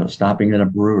 stopping in a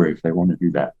brewery if they want to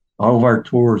do that. All of our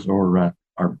tours are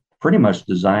pretty much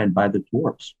designed by the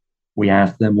tourists. We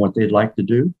ask them what they'd like to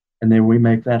do, and then we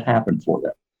make that happen for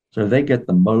them. So they get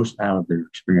the most out of their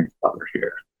experience while they're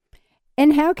here.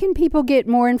 And how can people get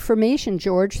more information,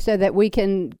 George, so that we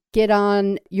can get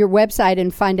on your website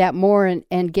and find out more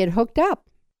and get hooked up?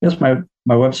 Yes, my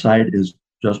website is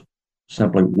just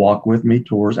simply Walk With Me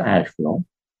Tours Asheville,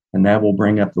 and that will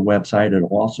bring up the website.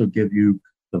 It'll also give you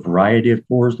the variety of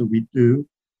tours that we do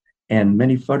and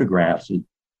many photographs. You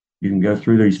can go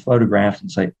through these photographs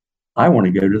and say, I want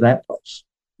to go to that place,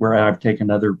 where I've taken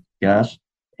other guests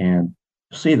and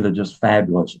see the just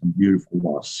fabulous and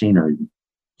beautiful scenery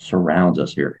surrounds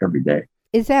us here every day.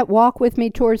 Is that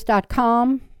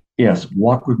walkwithmetours.com? Yes,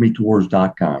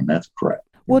 walkwithmetours.com. That's correct.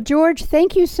 Well, George,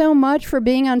 thank you so much for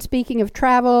being on Speaking of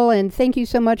Travel, and thank you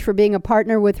so much for being a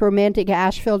partner with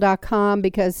romanticasheville.com,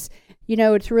 because, you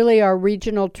know, it's really our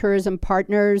regional tourism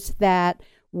partners that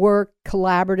work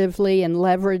collaboratively and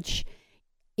leverage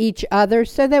each other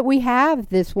so that we have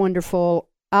this wonderful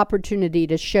opportunity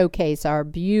to showcase our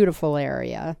beautiful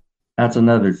area. That's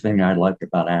another thing I like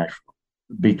about Asheville.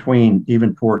 Between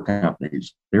even tour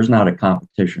companies, there's not a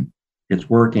competition. It's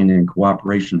working in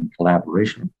cooperation and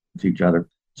collaboration with each other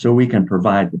so we can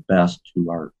provide the best to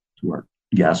our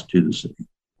guests, to the city.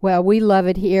 Well, we love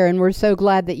it here, and we're so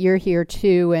glad that you're here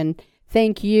too. And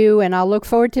thank you. And I'll look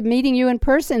forward to meeting you in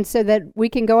person so that we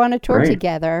can go on a tour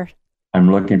together.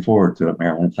 I'm looking forward to it,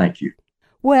 Marilyn. Thank you.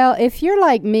 Well, if you're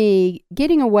like me,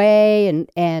 getting away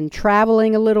and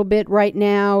traveling a little bit right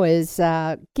now is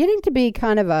getting to be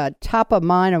kind of a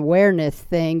top-of-mind awareness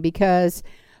thing, because,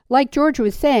 like George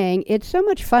was saying, it's so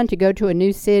much fun to go to a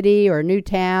new city or a new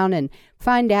town and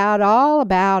find out all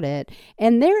about it.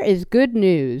 And there is good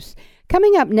news.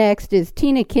 Coming up next is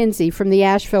Tina Kinsey from the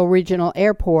Asheville Regional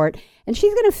Airport, and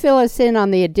she's going to fill us in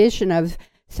on the addition of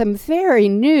some very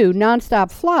new nonstop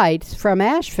flights from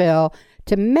Asheville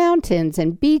to mountains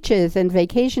and beaches and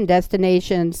vacation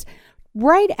destinations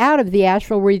right out of the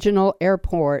Asheville Regional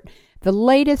Airport, the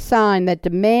latest sign that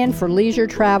demand for leisure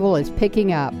travel is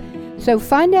picking up. So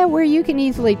find out where you can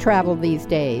easily travel these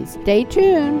days. Stay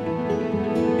tuned.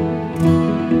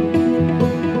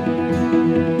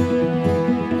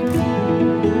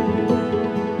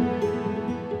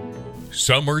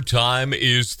 Summertime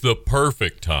is the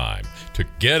perfect time to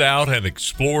get out and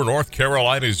explore North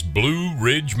Carolina's Blue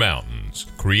Ridge Mountains.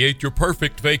 Create your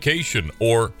perfect vacation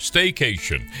or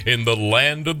staycation in the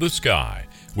land of the sky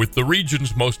with the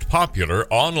region's most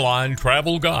popular online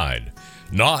travel guide.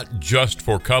 Not just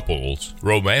for couples,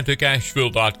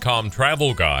 romanticasheville.com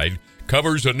travel guide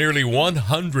covers a nearly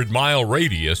 100-mile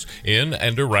radius in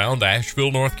and around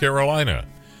Asheville, North Carolina.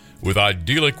 With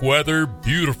idyllic weather,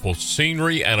 beautiful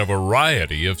scenery, and a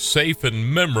variety of safe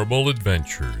and memorable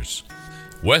adventures.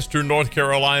 Western North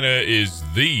Carolina is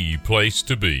the place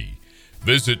to be.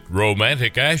 Visit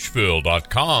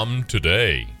romanticasheville.com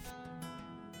today.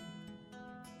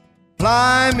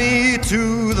 Fly me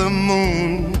to the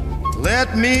moon,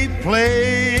 let me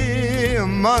play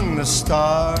among the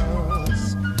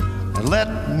stars, and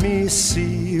let me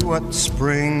see what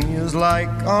spring is like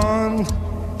on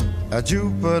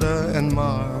Jupiter and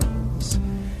Mars.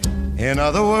 In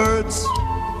other words,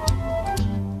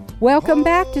 welcome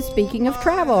back to Speaking of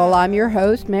Travel. I'm your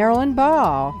host, Marilyn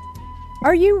Ball.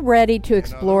 Are you ready to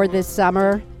explore this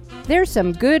summer? There's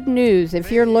some good news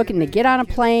if you're looking to get on a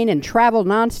plane and travel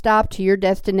nonstop to your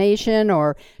destination,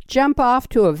 or jump off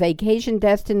to a vacation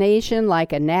destination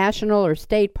like a national or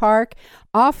state park,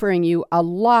 offering you a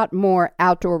lot more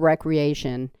outdoor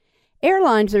recreation.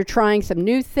 Airlines are trying some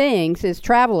new things as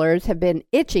travelers have been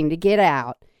itching to get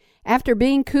out. After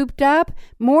being cooped up,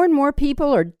 more and more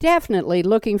people are definitely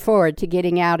looking forward to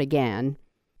getting out again.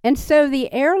 And so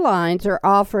the airlines are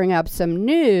offering up some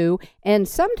new and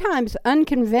sometimes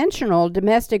unconventional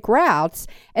domestic routes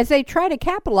as they try to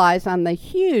capitalize on the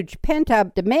huge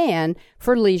pent-up demand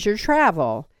for leisure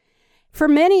travel. For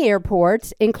many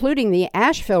airports, including the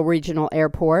Asheville Regional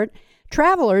Airport,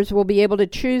 travelers will be able to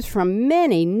choose from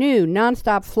many new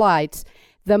nonstop flights,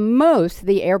 the most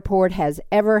the airport has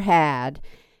ever had.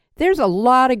 There's a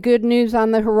lot of good news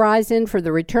on the horizon for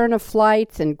the return of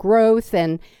flights and growth,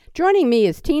 and joining me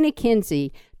is Tina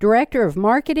Kinsey, Director of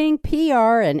Marketing,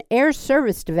 PR, and Air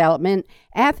Service Development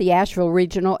at the Asheville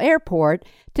Regional Airport,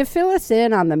 to fill us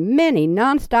in on the many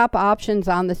nonstop options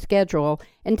on the schedule.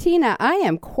 And Tina, I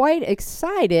am quite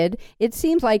excited. It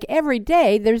seems like every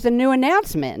day there's a new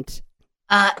announcement.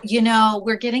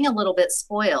 We're getting a little bit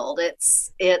spoiled.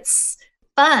 It's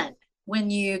fun when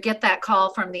you get that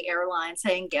call from the airline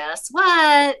saying, guess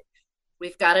what?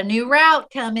 we've got a new route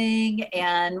coming,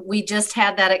 and we just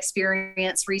had that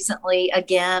experience recently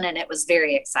again, and it was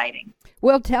very exciting.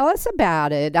 Well, tell us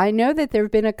about it. I know that there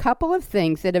have been a couple of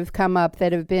things that have come up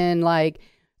that have been like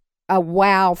a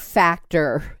wow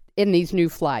factor in these new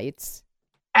flights.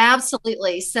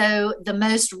 Absolutely. So the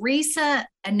most recent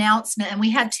announcement, and we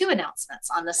had 2 announcements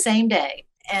on the same day,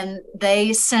 and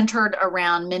they centered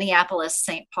around Minneapolis,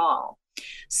 St. Paul.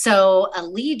 So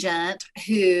Allegiant,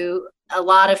 who a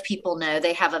lot of people know,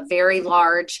 they have a very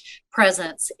large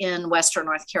presence in Western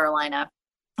North Carolina.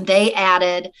 They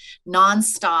added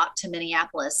nonstop to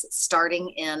Minneapolis starting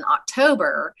in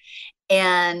October.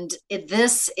 And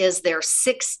this is their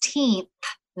 16th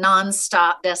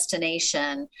nonstop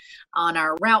destination on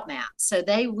our route map. So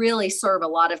they really serve a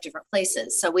lot of different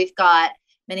places. So we've got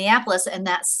Minneapolis, and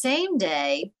that same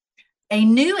day, a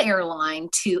new airline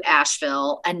to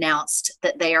Asheville announced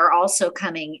that they are also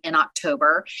coming in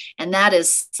October, and that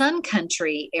is Sun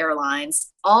Country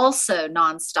Airlines, also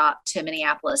nonstop to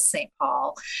Minneapolis, St.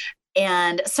 Paul.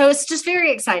 And so it's just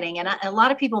very exciting. And a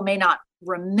lot of people may not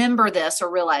remember this or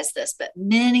realize this, but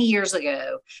many years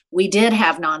ago, we did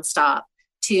have nonstop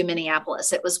to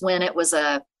Minneapolis. It was when it was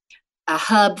a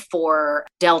hub for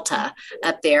Delta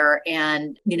up there.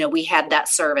 And, we had that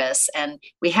service, and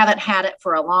we haven't had it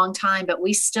for a long time, but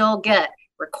we still get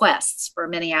requests for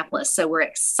Minneapolis. So we're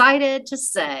excited to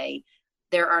say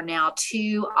there are now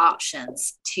 2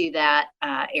 options to that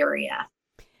area.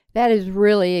 That is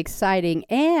really exciting.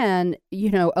 And,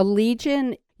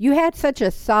 Allegiant, you had such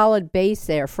a solid base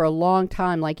there for a long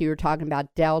time, like you were talking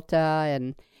about Delta,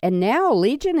 and now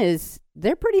Allegiant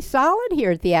they're pretty solid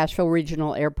here at the Asheville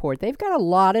Regional Airport. They've got a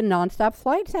lot of nonstop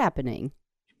flights happening.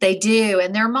 They do.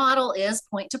 And their model is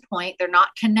point to point. They're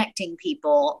not connecting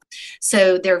people.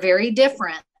 So they're very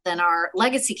different than our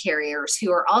legacy carriers,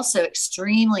 who are also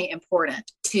extremely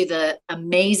important to the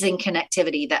amazing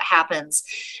connectivity that happens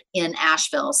in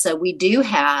Asheville. So we do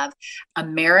have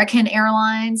American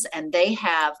Airlines, and they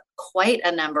have quite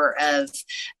a number of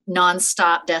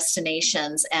nonstop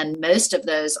destinations, and most of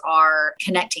those are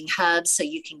connecting hubs, so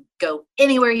you can go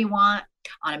anywhere you want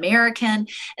on American.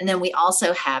 And then we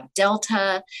also have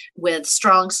Delta with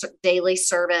strong daily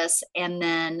service, and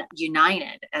then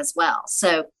United as well.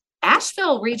 So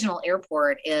Asheville Regional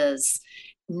Airport is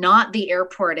not the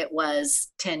airport it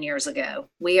was 10 years ago.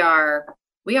 We are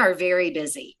very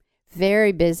busy.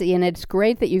 Very busy, and it's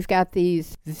great that you've got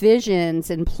these visions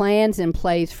and plans in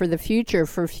place for the future,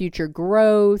 for future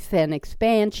growth and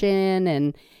expansion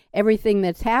and everything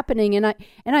that's happening. And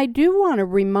I do want to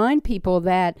remind people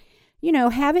that,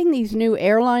 having these new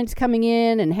airlines coming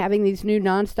in and having these new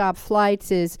nonstop flights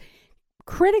is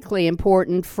critically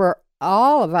important for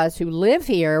all of us who live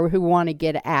here, who want to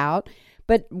get out.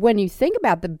 But when you think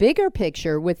about the bigger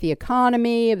picture with the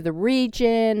economy of the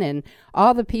region and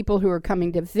all the people who are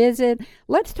coming to visit,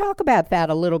 let's talk about that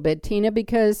a little bit, Tina,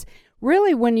 because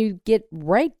really when you get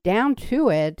right down to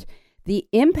it, the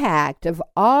impact of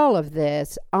all of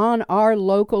this on our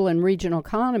local and regional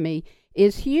economy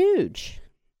is huge.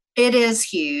 It is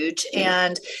huge.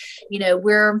 And,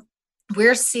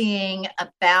 we're seeing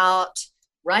about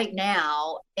right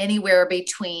now anywhere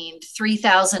between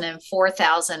 3,000 and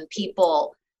 4,000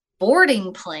 people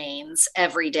boarding planes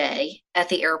every day at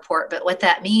the airport. But what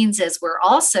that means is we're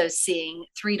also seeing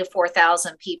 3,000 to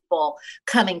 4,000 people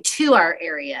coming to our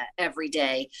area every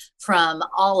day from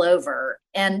all over.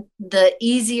 And the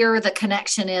easier the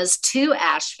connection is to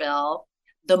Asheville,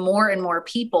 the more and more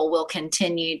people will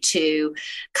continue to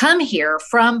come here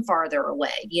from farther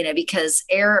away, because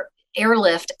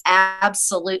airlift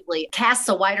absolutely casts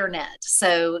a wider net.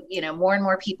 So, more and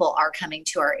more people are coming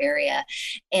to our area,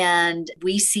 and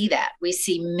we see that. We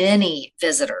see many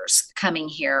visitors coming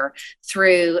here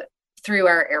through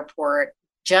our airport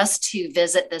just to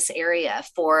visit this area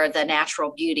for the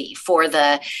natural beauty, for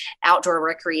the outdoor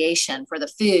recreation, for the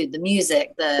food, the music,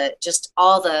 just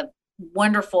all the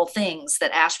wonderful things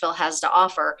that Asheville has to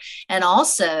offer, and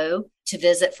also to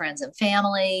visit friends and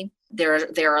family. There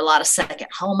are a lot of second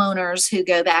homeowners who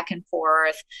go back and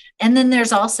forth. And then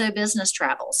there's also business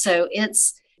travel. So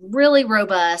it's really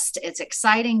robust. It's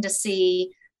exciting to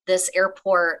see this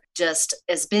airport just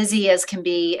as busy as can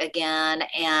be again.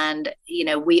 And,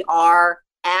 we are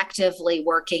actively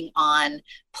working on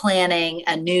planning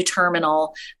a new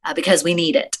terminal because we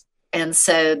need it. And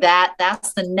so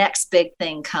that's the next big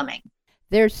thing coming.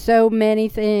 There's so many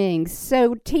things.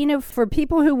 So, Tina, for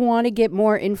people who want to get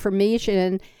more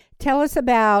information, tell us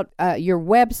about your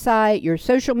website, your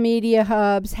social media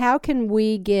hubs. How can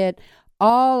we get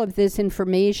all of this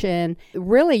information.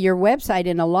 Really, your website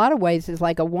in a lot of ways is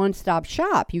like a one-stop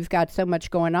shop. You've got so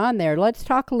much going on there. Let's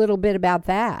talk a little bit about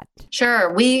that.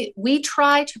 Sure. We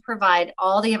try to provide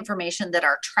all the information that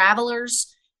our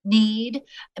travelers need,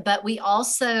 but we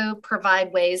also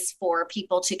provide ways for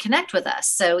people to connect with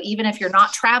us. So even if you're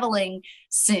not traveling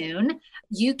soon,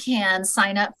 you can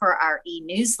sign up for our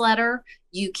e-newsletter.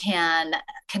 You can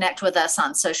connect with us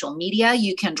on social media.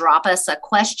 You can drop us a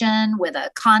question with a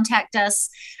contact us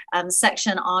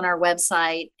section on our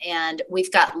website. And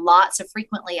we've got lots of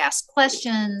frequently asked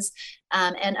questions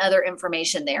and other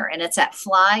information there. And it's at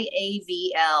flyavl.com.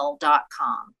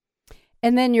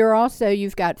 And then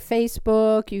you've got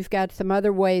Facebook, you've got some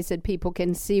other ways that people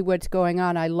can see what's going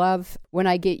on. I love when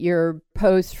I get your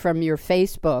posts from your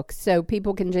Facebook. So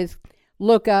people can just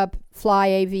look up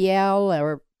FlyAVL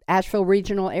or Asheville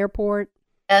Regional Airport.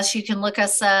 Yes, you can look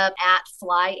us up at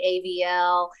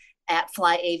FlyAVL, at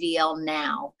FlyAVL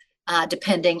now,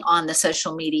 depending on the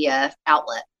social media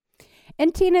outlet.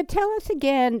 And Tina, tell us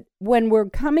again, when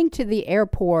we're coming to the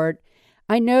airport,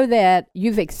 I know that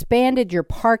you've expanded your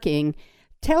parking.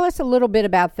 Tell us a little bit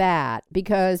about that,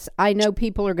 because I know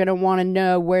people are going to want to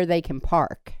know where they can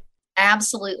park.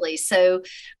 Absolutely. So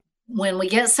when we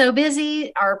get so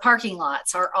busy, our parking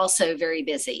lots are also very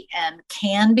busy and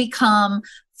can become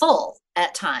full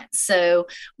at times. So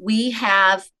we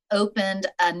have opened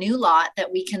a new lot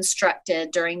that we constructed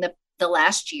during the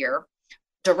last year,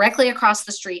 directly across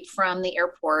the street from the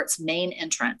airport's main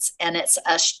entrance. And it's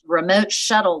a remote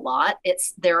shuttle lot.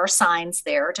 There are signs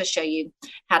there to show you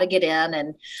how to get in,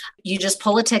 and you just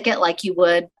pull a ticket like you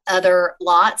would other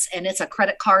lots. And it's a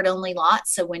credit card only lot.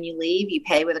 So when you leave, you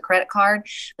pay with a credit card.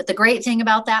 But the great thing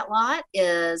about that lot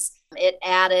is it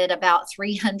added about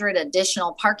 300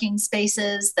 additional parking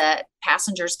spaces that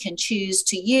passengers can choose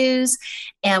to use.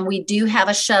 And we do have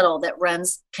a shuttle that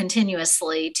runs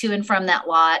continuously to and from that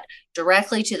lot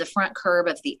directly to the front curb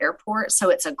of the airport. So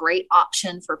it's a great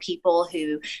option for people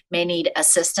who may need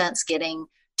assistance getting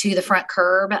to the front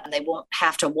curb. They won't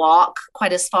have to walk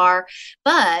quite as far.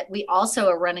 But we also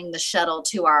are running the shuttle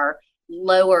to our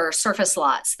lower surface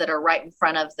lots that are right in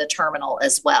front of the terminal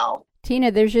as well.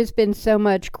 Tina, there's just been so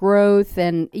much growth,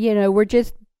 and, we're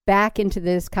just back into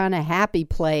this kind of happy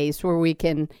place where we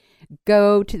can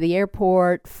go to the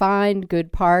airport, find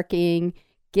good parking,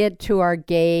 get to our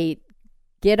gate,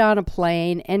 get on a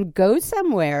plane, and go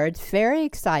somewhere. It's very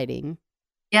exciting.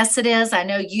 Yes, it is. I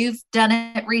know you've done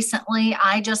it recently.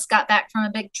 I just got back from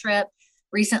a big trip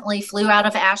recently, flew out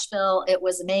of Asheville. It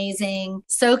was amazing,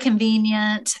 so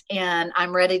convenient, and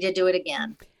I'm ready to do it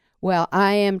again. Well,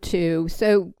 I am too.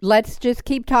 So let's just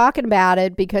keep talking about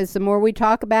it, because the more we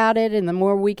talk about it and the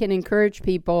more we can encourage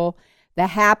people, the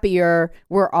happier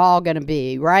we're all going to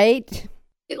be, right?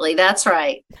 That's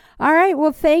right. All right.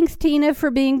 Well, thanks, Tina,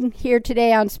 for being here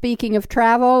today on Speaking of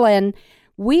Travel. And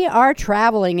we are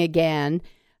traveling again.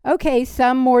 Okay,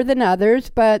 some more than others,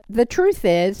 but the truth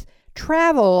is,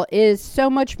 travel is so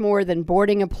much more than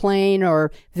boarding a plane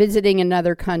or visiting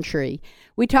another country.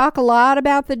 We talk a lot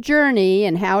about the journey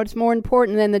and how it's more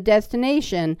important than the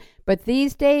destination, but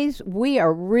these days we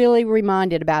are really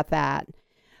reminded about that.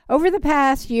 Over the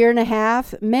past year and a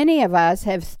half, many of us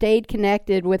have stayed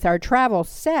connected with our travel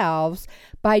selves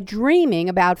by dreaming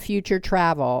about future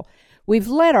travel. We've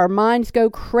let our minds go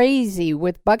crazy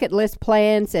with bucket list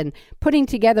plans and putting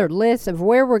together lists of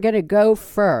where we're going to go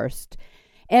first.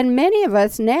 And many of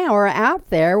us now are out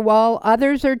there while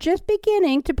others are just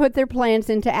beginning to put their plans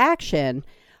into action.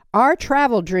 Our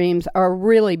travel dreams are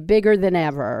really bigger than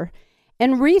ever.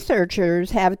 And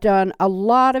researchers have done a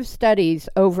lot of studies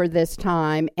over this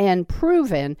time and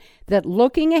proven that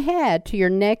looking ahead to your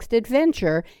next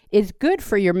adventure is good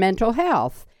for your mental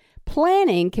health.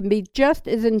 Planning can be just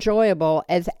as enjoyable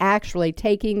as actually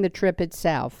taking the trip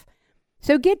itself.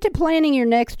 So get to planning your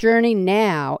next journey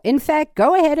now. In fact,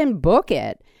 go ahead and book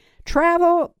it.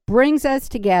 Travel brings us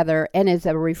together and is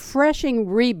a refreshing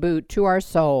reboot to our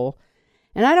soul.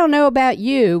 And I don't know about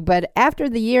you, but after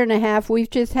the year and a half we've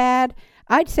just had,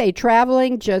 I'd say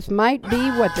traveling just might be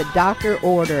what the doctor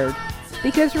ordered.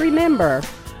 Because remember,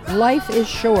 life is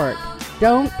short.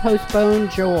 Don't postpone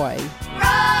joy.